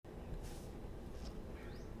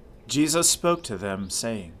Jesus spoke to them,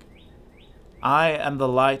 saying, I am the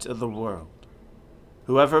light of the world.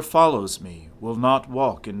 Whoever follows me will not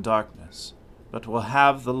walk in darkness, but will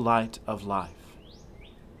have the light of life.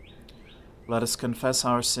 Let us confess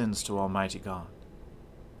our sins to Almighty God.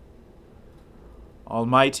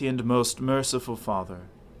 Almighty and most merciful Father,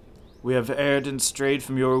 we have erred and strayed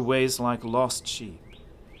from your ways like lost sheep.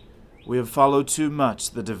 We have followed too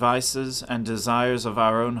much the devices and desires of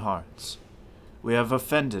our own hearts. We have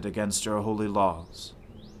offended against your holy laws.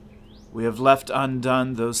 We have left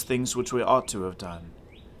undone those things which we ought to have done,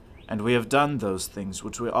 and we have done those things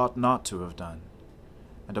which we ought not to have done.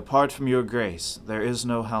 And apart from your grace, there is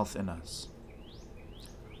no health in us.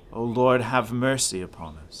 O Lord, have mercy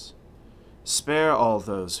upon us. Spare all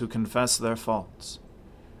those who confess their faults.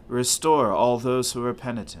 Restore all those who are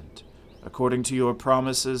penitent, according to your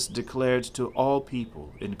promises declared to all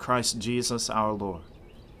people in Christ Jesus our Lord.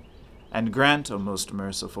 And grant, O most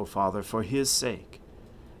merciful Father, for his sake,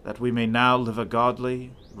 that we may now live a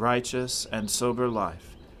godly, righteous, and sober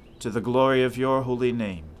life, to the glory of your holy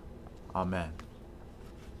name. Amen.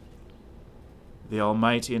 The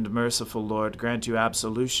Almighty and merciful Lord grant you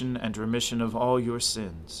absolution and remission of all your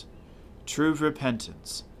sins, true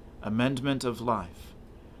repentance, amendment of life,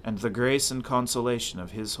 and the grace and consolation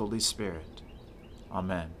of his Holy Spirit.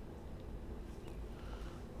 Amen.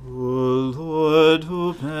 O Lord,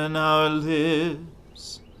 open our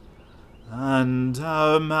lips, and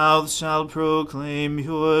our mouth shall proclaim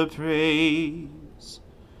your praise.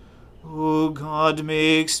 O God,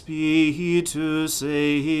 make speed to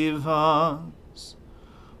save us.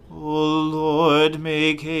 O Lord,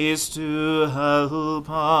 make haste to help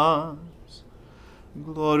us.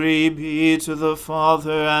 Glory be to the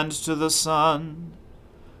Father, and to the Son,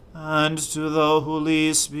 and to the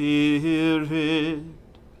Holy Spirit,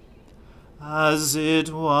 as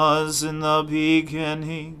it was in the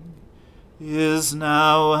beginning, is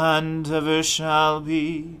now, and ever shall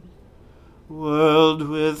be, world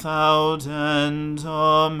without end.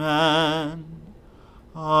 Amen.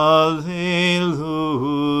 Alleluia.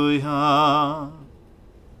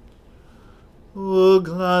 O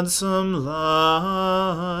gladsome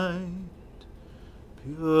light,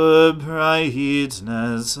 pure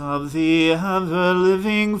brightness of the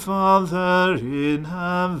ever-living Father in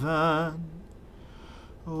heaven,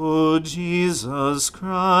 O Jesus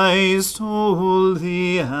Christ,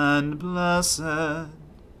 holy and blessed,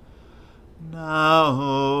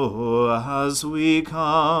 now as we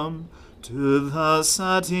come to the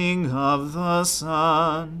setting of the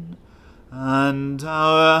sun, and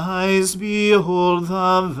our eyes behold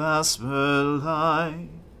the vesper light,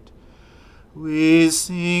 we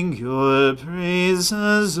sing your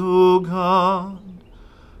praises, O God,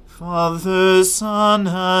 Father, Son,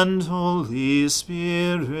 and Holy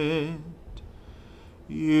Spirit.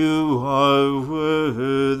 You are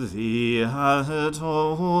worthy at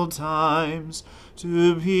all times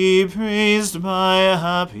to be praised by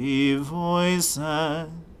happy voices,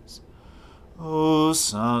 O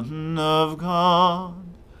Son of God,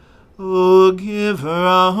 O Giver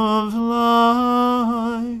of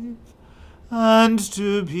life, and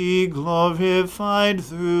to be glorified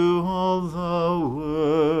through all the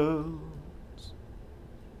world.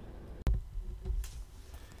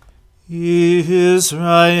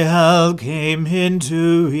 Israel came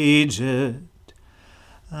into Egypt,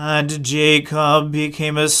 and Jacob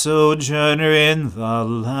became a sojourner in the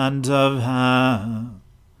land of Ham.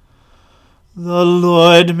 The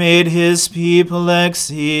Lord made his people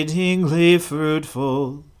exceedingly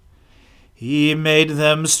fruitful. He made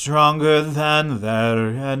them stronger than their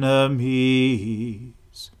enemies,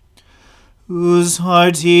 whose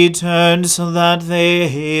heart he turned so that they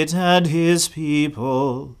hated his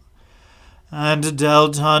people, and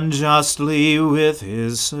dealt unjustly with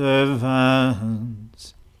his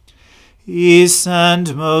servants. He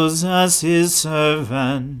sent Moses his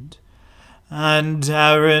servant, and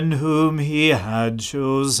Aaron whom he had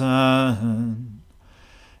chosen.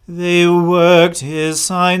 They worked his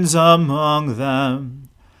signs among them,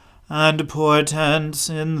 and portents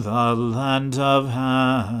in the land of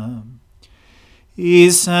Ham.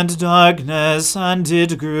 He sent darkness, and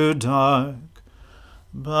it grew dark,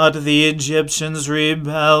 but the Egyptians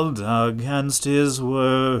rebelled against his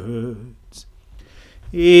words.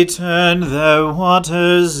 He turned their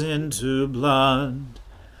waters into blood,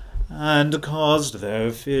 and caused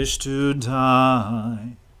their fish to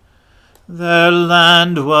die. Their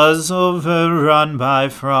land was overrun by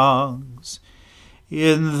frogs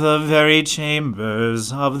in the very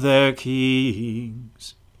chambers of their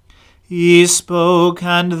kings. He spoke,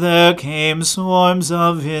 and there came swarms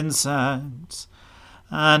of insects,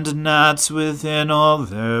 and gnats within all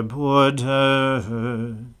their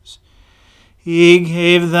borders. He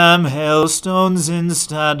gave them hailstones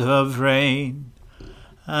instead of rain,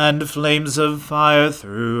 and flames of fire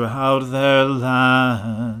throughout their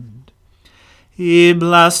land. He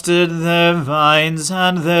blasted their vines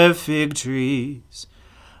and their fig trees,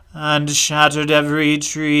 and shattered every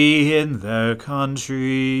tree in their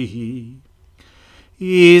country.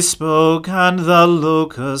 He spoke, and the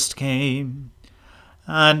locust came,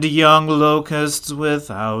 and young locusts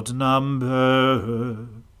without number,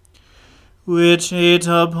 which ate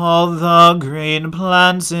up all the grain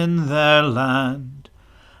plants in their land,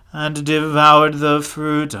 and devoured the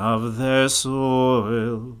fruit of their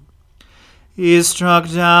soil. He struck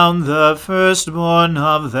down the firstborn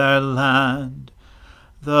of their land,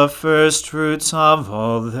 the firstfruits of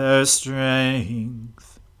all their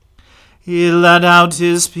strength. He led out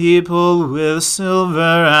his people with silver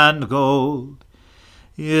and gold.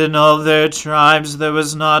 In all their tribes there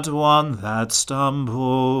was not one that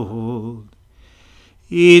stumbled.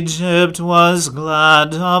 Egypt was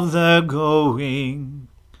glad of their going,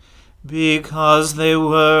 because they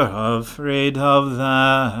were afraid of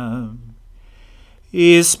them.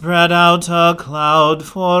 He spread out a cloud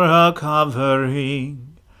for a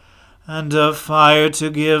covering, and a fire to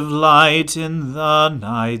give light in the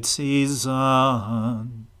night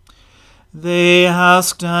season. They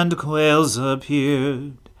asked, and quails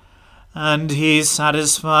appeared, and he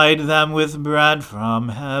satisfied them with bread from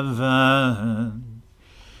heaven.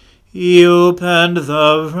 He opened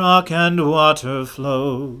the rock, and water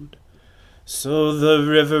flowed, so the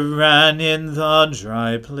river ran in the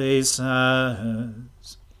dry places.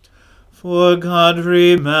 For God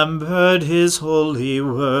remembered his holy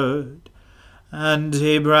word, and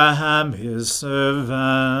Abraham his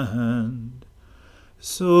servant.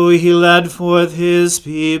 So he led forth his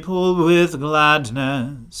people with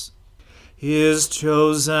gladness, his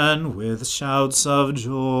chosen with shouts of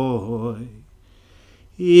joy.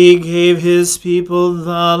 He gave his people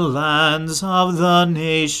the lands of the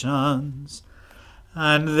nations,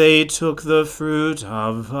 and they took the fruit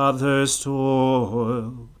of others'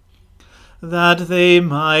 toil, that they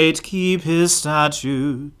might keep his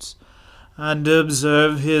statutes and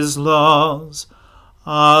observe his laws.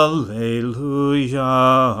 Alleluia.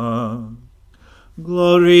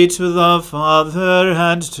 Glory to the Father,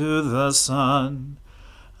 and to the Son,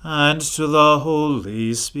 and to the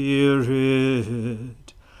Holy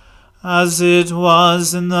Spirit, as it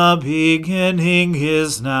was in the beginning,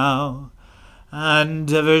 is now,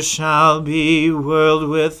 and ever shall be, world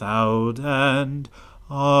without end.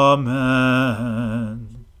 Amen.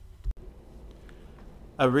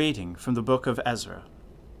 A reading from the book of Ezra.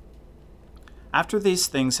 After these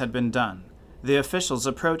things had been done, the officials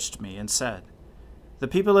approached me and said, "The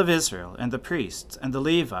people of Israel and the priests and the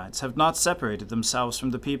Levites have not separated themselves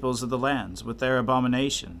from the peoples of the lands with their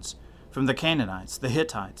abominations, from the Canaanites, the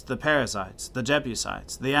Hittites, the Perizzites, the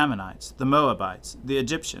Jebusites, the Ammonites, the Moabites, the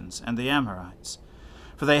Egyptians, and the Amorites.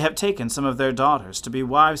 For they have taken some of their daughters to be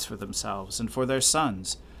wives for themselves and for their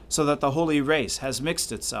sons, so that the holy race has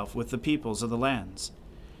mixed itself with the peoples of the lands.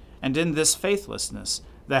 And in this faithlessness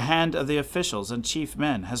the hand of the officials and chief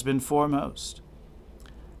men has been foremost."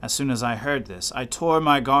 As soon as I heard this, I tore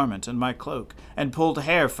my garment and my cloak, and pulled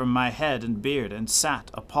hair from my head and beard, and sat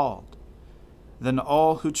appalled. Then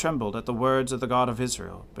all who trembled at the words of the God of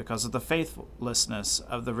Israel, because of the faithlessness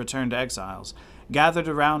of the returned exiles, gathered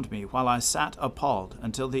around me while I sat appalled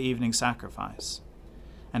until the evening sacrifice.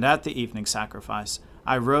 And at the evening sacrifice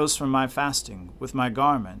I rose from my fasting, with my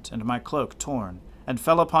garment and my cloak torn, and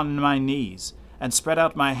fell upon my knees, and spread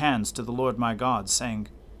out my hands to the Lord my God, saying,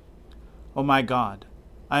 "O my God,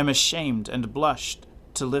 I am ashamed and blushed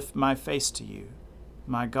to lift my face to you.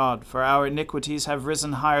 My God, for our iniquities have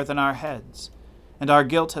risen higher than our heads, and our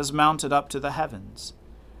guilt has mounted up to the heavens.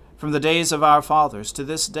 From the days of our fathers to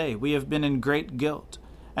this day we have been in great guilt,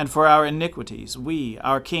 and for our iniquities we,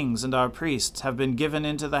 our kings and our priests, have been given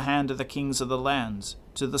into the hand of the kings of the lands,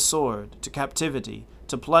 to the sword, to captivity,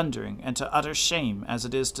 to plundering, and to utter shame, as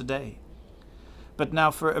it is today. But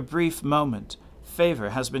now for a brief moment favor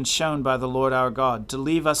has been shown by the Lord our God to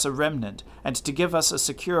leave us a remnant, and to give us a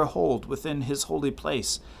secure hold within his holy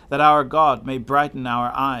place, that our God may brighten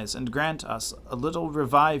our eyes, and grant us a little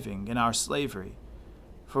reviving in our slavery.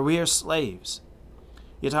 For we are slaves.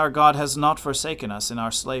 Yet our God has not forsaken us in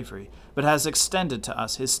our slavery, but has extended to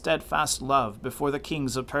us his steadfast love before the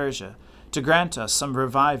kings of Persia, to grant us some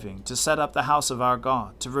reviving, to set up the house of our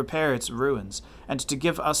God, to repair its ruins, and to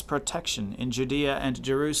give us protection in Judea and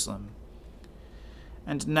Jerusalem.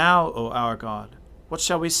 And now, O our God, what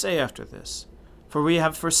shall we say after this? For we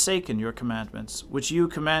have forsaken your commandments, which you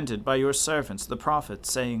commanded by your servants the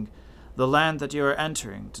prophets, saying, The land that you are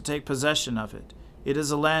entering, to take possession of it, it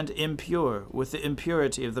is a land impure, with the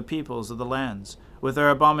impurity of the peoples of the lands, with their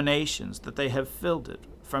abominations, that they have filled it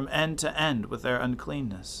from end to end with their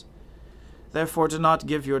uncleanness. Therefore do not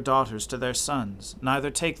give your daughters to their sons,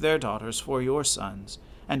 neither take their daughters for your sons,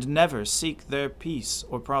 and never seek their peace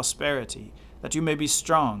or prosperity, that you may be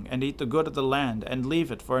strong, and eat the good of the land, and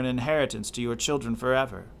leave it for an inheritance to your children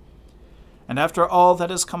forever. And after all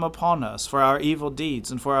that has come upon us for our evil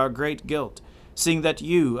deeds and for our great guilt, seeing that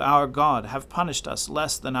you, our God, have punished us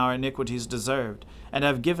less than our iniquities deserved, and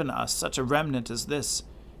have given us such a remnant as this,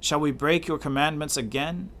 shall we break your commandments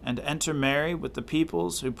again, and intermarry with the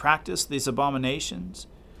peoples who practice these abominations?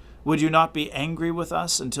 Would you not be angry with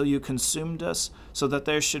us until you consumed us, so that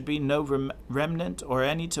there should be no remnant or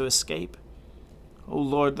any to escape? O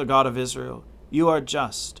Lord, the God of Israel, you are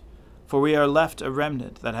just, for we are left a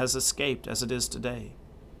remnant that has escaped as it is today.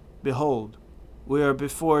 Behold, we are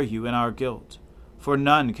before you in our guilt, for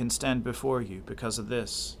none can stand before you because of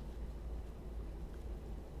this.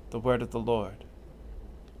 The word of the Lord.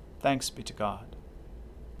 Thanks be to God.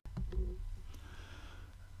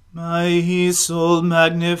 My soul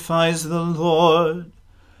magnifies the Lord.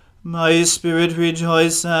 My spirit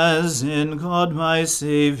rejoices in God my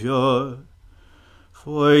Saviour.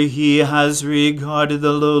 For he has regarded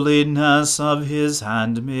the lowliness of his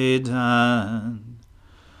handmaiden.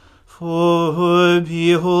 For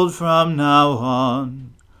behold, from now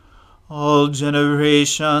on, all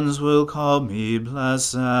generations will call me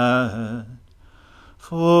blessed.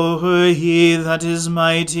 For he that is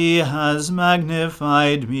mighty has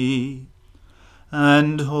magnified me,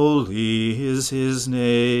 and holy is his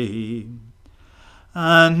name.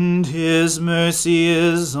 And his mercy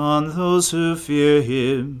is on those who fear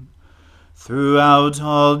him throughout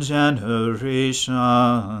all generations.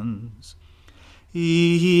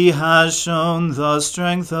 He has shown the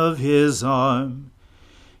strength of his arm.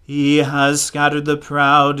 He has scattered the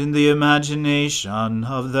proud in the imagination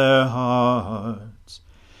of their hearts.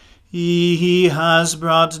 He has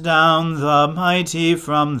brought down the mighty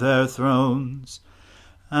from their thrones,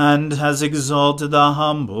 and has exalted the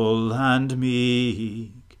humble and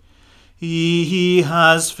meek. He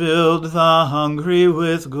has filled the hungry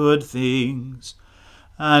with good things,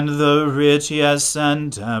 and the rich he has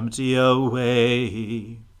sent empty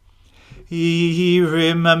away. He,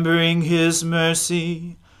 remembering his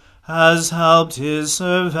mercy, has helped his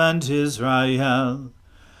servant Israel,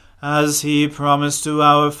 as he promised to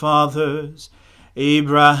our fathers,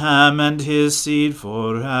 Abraham and his seed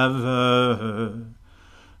forever.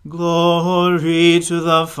 Glory to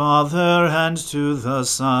the Father, and to the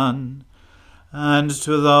Son, and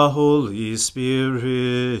to the Holy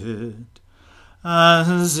Spirit,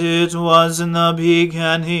 as it was in the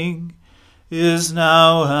beginning, is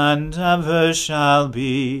now, and ever shall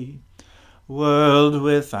be, world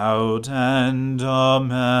without end.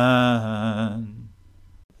 Amen.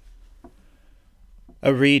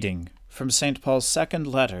 A reading from St. Paul's second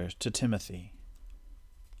letter to Timothy.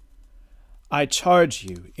 I charge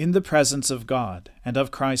you in the presence of God and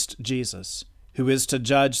of Christ Jesus, who is to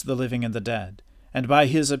judge the living and the dead, and by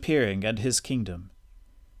his appearing and his kingdom.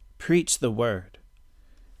 Preach the word.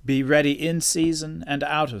 Be ready in season and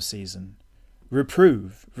out of season.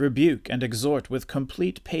 Reprove, rebuke, and exhort with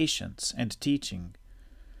complete patience and teaching.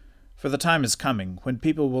 For the time is coming when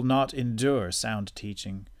people will not endure sound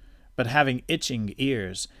teaching, but having itching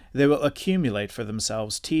ears, they will accumulate for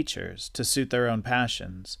themselves teachers to suit their own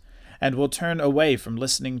passions, and will turn away from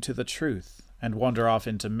listening to the truth and wander off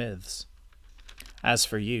into myths. As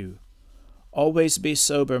for you, always be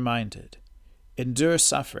sober-minded, endure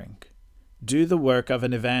suffering, do the work of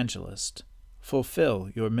an evangelist, fulfill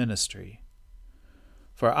your ministry.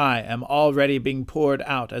 For I am already being poured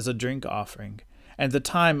out as a drink offering, and the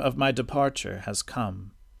time of my departure has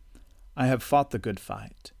come. I have fought the good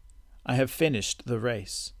fight. I have finished the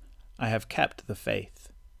race. I have kept the faith.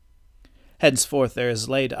 Henceforth there is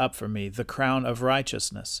laid up for me the crown of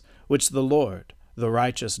righteousness, which the Lord, the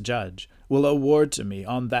righteous judge, will award to me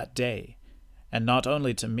on that day, and not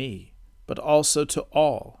only to me, but also to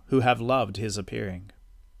all who have loved his appearing.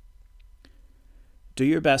 Do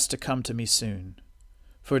your best to come to me soon,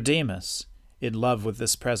 for Demas, in love with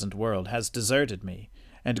this present world, has deserted me,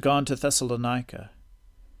 and gone to Thessalonica.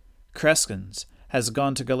 Crescens has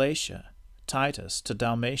gone to Galatia, Titus to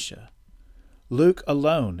Dalmatia. Luke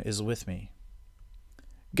alone is with me.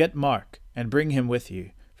 Get Mark, and bring him with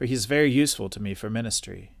you, for he is very useful to me for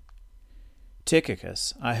ministry.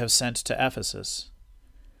 Tychicus I have sent to Ephesus.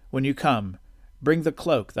 When you come, bring the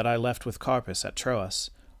cloak that I left with Carpus at Troas,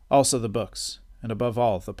 also the books, and above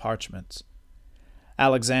all the parchments.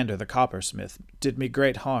 Alexander the coppersmith did me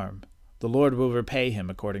great harm. The Lord will repay him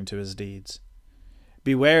according to his deeds.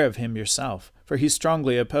 Beware of him yourself, for he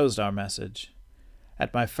strongly opposed our message.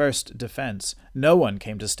 At my first defense, no one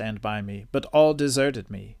came to stand by me, but all deserted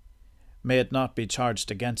me. May it not be charged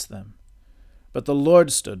against them. But the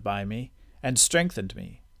Lord stood by me and strengthened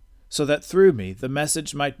me, so that through me the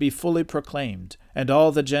message might be fully proclaimed, and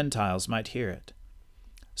all the Gentiles might hear it.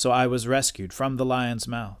 So I was rescued from the lion's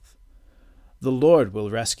mouth. The Lord will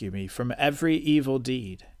rescue me from every evil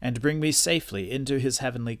deed, and bring me safely into his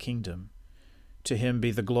heavenly kingdom. To him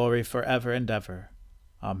be the glory forever and ever.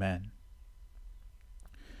 Amen.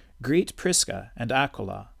 Greet Prisca and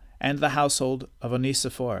Aquila, and the household of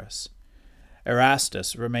Onesiphorus.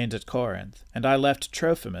 Erastus remained at Corinth, and I left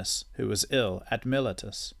Trophimus, who was ill, at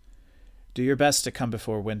Miletus. Do your best to come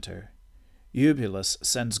before winter. Eubulus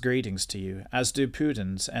sends greetings to you, as do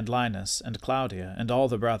Pudens and Linus and Claudia and all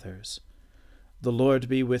the brothers. The Lord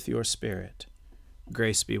be with your spirit.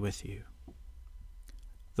 Grace be with you.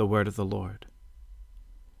 The word of the Lord.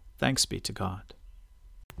 Thanks be to God.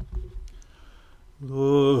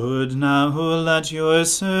 Lord, now let your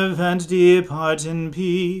servant depart in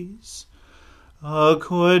peace,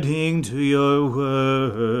 according to your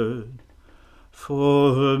word.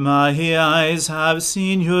 For my eyes have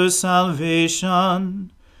seen your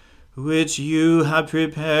salvation, which you have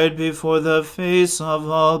prepared before the face of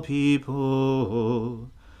all people,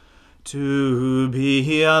 to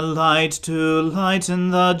be a light to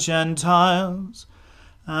lighten the Gentiles,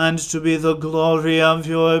 and to be the glory of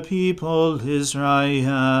your people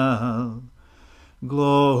Israel.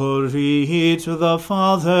 Glory to the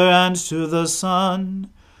Father, and to the Son,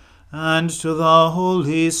 and to the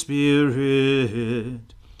Holy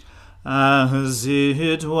Spirit, as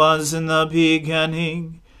it was in the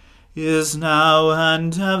beginning, is now,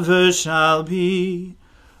 and ever shall be,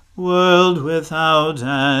 world without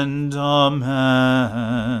end. Amen.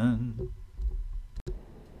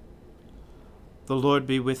 The Lord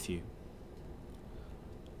be with you.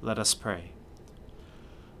 Let us pray.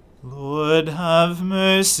 Lord, have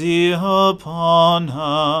mercy upon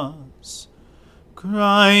us.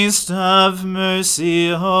 Christ, have mercy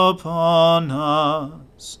upon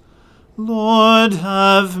us. Lord,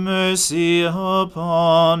 have mercy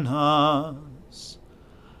upon us.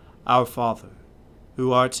 Our Father,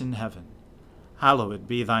 who art in heaven, hallowed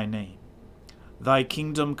be thy name. Thy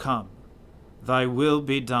kingdom come, thy will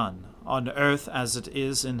be done, on earth as it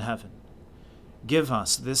is in heaven. Give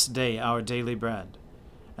us this day our daily bread,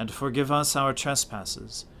 and forgive us our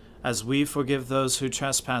trespasses, as we forgive those who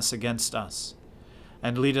trespass against us.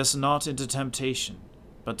 And lead us not into temptation,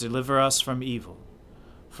 but deliver us from evil.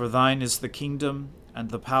 For thine is the kingdom, and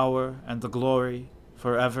the power, and the glory,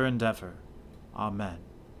 forever and ever. Amen.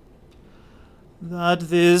 That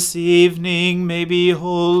this evening may be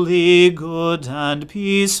holy, good, and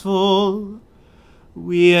peaceful,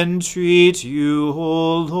 we entreat you,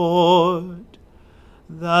 O Lord,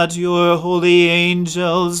 that your holy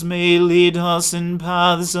angels may lead us in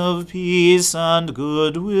paths of peace and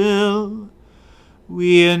goodwill.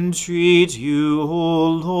 We entreat you, O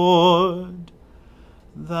Lord,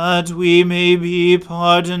 that we may be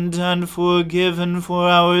pardoned and forgiven for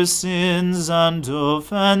our sins and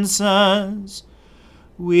offenses.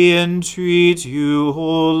 We entreat you,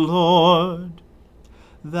 O Lord,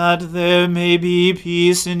 that there may be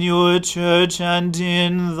peace in your church and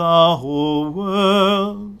in the whole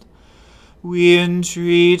world. We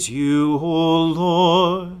entreat you, O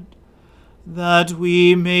Lord, that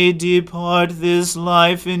we may depart this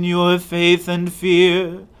life in your faith and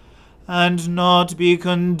fear, and not be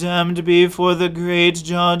condemned before the great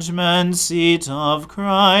judgment seat of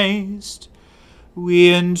Christ.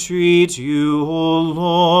 We entreat you, O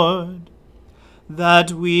Lord,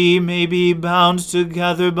 that we may be bound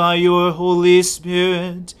together by your Holy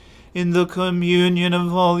Spirit in the communion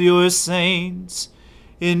of all your saints,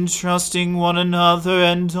 entrusting one another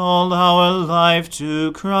and all our life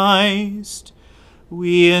to Christ.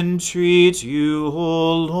 We entreat you,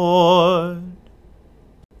 O Lord.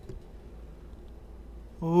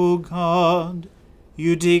 O God,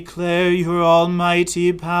 you declare your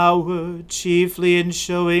almighty power, chiefly in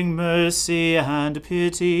showing mercy and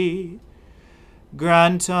pity.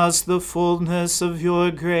 Grant us the fullness of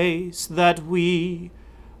your grace, that we,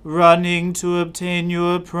 running to obtain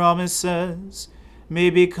your promises,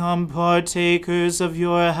 may become partakers of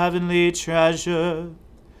your heavenly treasure.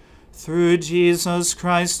 Through Jesus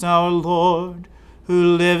Christ our Lord,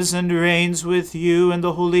 who lives and reigns with you and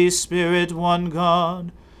the Holy Spirit, one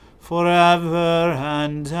God, forever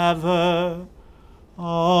and ever.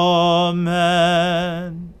 Amen.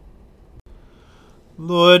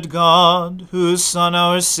 Lord God, whose Son,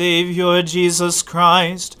 our Saviour, Jesus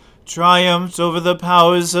Christ, triumphed over the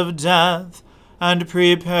powers of death, and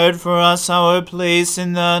prepared for us our place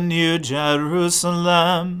in the New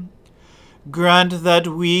Jerusalem, grant that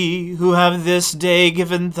we, who have this day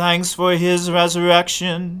given thanks for his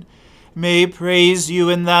resurrection, may praise you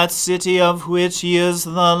in that city of which he is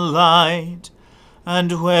the light,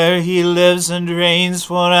 and where he lives and reigns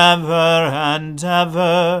forever and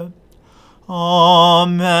ever.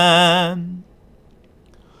 Amen.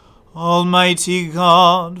 Almighty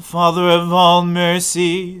God, Father of all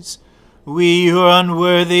mercies, we, your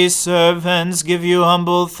unworthy servants, give you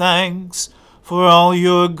humble thanks for all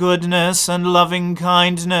your goodness and loving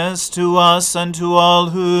kindness to us and to all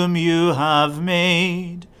whom you have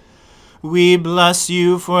made. We bless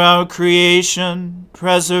you for our creation,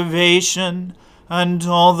 preservation, and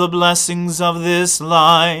all the blessings of this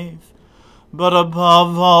life, but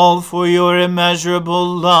above all for your immeasurable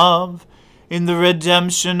love in the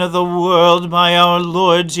redemption of the world by our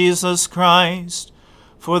Lord Jesus Christ,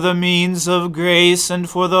 for the means of grace and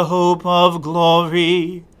for the hope of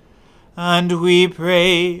glory. And we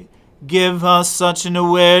pray, give us such an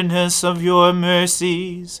awareness of your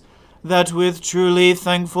mercies, that with truly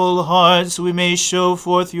thankful hearts we may show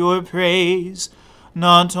forth your praise,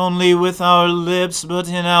 not only with our lips but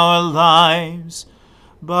in our lives,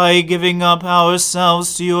 by giving up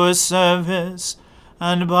ourselves to your service,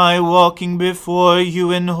 and by walking before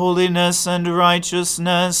you in holiness and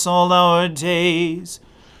righteousness all our days.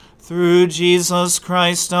 Through Jesus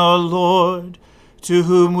Christ our Lord, to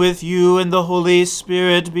whom with you and the Holy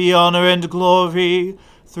Spirit be honor and glory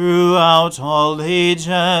throughout all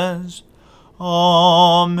ages.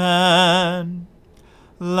 Amen.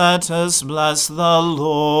 Let us bless the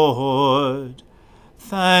Lord.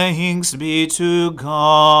 Thanks be to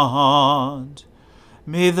God.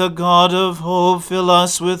 May the God of hope fill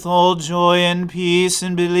us with all joy and peace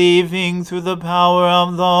in believing through the power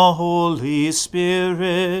of the Holy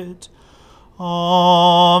Spirit.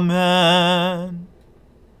 Amen.